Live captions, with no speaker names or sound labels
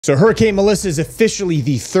So Hurricane Melissa is officially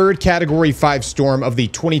the third Category 5 storm of the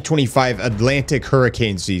 2025 Atlantic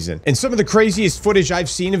hurricane season. And some of the craziest footage I've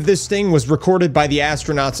seen of this thing was recorded by the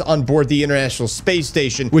astronauts on board the International Space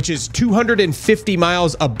Station, which is 250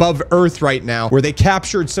 miles above Earth right now, where they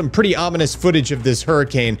captured some pretty ominous footage of this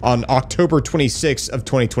hurricane on October 26th of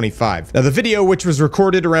 2025. Now the video, which was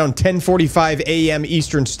recorded around 10:45 a.m.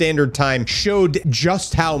 Eastern Standard Time, showed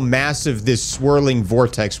just how massive this swirling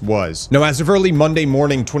vortex was. Now as of early Monday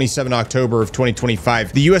morning, 27 October of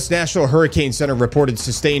 2025, the U.S. National Hurricane Center reported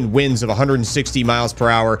sustained winds of 160 miles per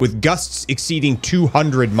hour with gusts exceeding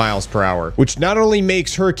 200 miles per hour, which not only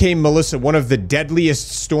makes Hurricane Melissa one of the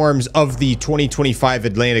deadliest storms of the 2025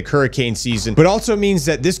 Atlantic hurricane season, but also means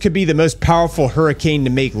that this could be the most powerful hurricane to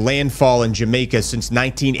make landfall in Jamaica since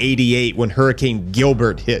 1988 when Hurricane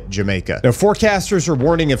Gilbert hit Jamaica. Now, forecasters are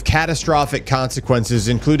warning of catastrophic consequences,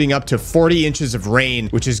 including up to 40 inches of rain,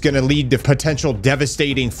 which is going to lead to potential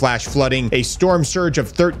devastating flash flooding, a storm surge of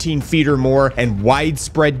 13 feet or more, and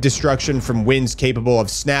widespread destruction from winds capable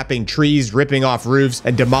of snapping trees, ripping off roofs,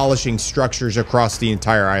 and demolishing structures across the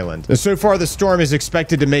entire island. Now, so far, the storm is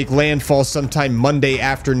expected to make landfall sometime Monday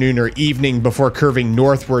afternoon or evening before curving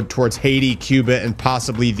northward towards Haiti, Cuba, and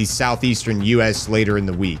possibly the southeastern U.S. later in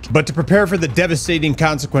the week. But to prepare for the devastating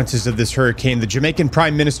consequences of this hurricane, the Jamaican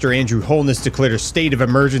Prime Minister Andrew Holness declared a state of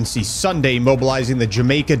emergency Sunday, mobilizing the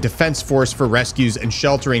Jamaica Defense Force for rescues and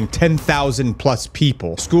sheltering 10,000 plus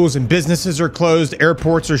people. Schools and businesses are closed,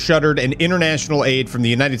 airports are shuttered, and international aid from the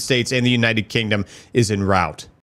United States and the United Kingdom is en route.